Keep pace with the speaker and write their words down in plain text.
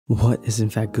What is in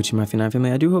fact Gucci Mafia 9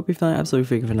 family? I do hope you're feeling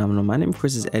absolutely freaking phenomenal. My name of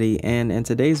course is Eddie, and in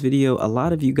today's video a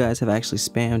lot of you guys have actually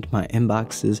spammed my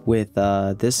inboxes with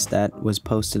this that was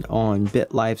posted on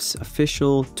Bitlife's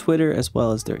official Twitter as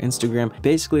well as their Instagram.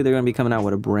 Basically they're going to be coming out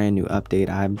with a brand new update.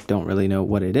 I don't really know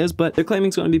what it is, but they're claiming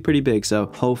it's going to be pretty big, so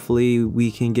hopefully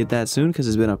we can get that soon because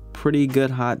it's been a pretty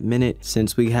good hot minute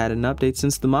since we had an update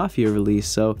since the Mafia release.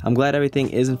 So I'm glad everything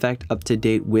is in fact up to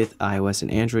date with iOS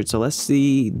and Android. So let's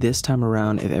see this time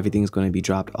around if everything's going to be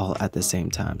dropped all at the same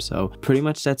time. So pretty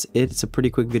much that's it. It's a pretty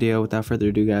quick video. Without further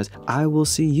ado guys, I will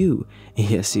see you,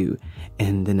 yes you,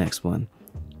 in the next one.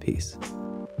 Peace.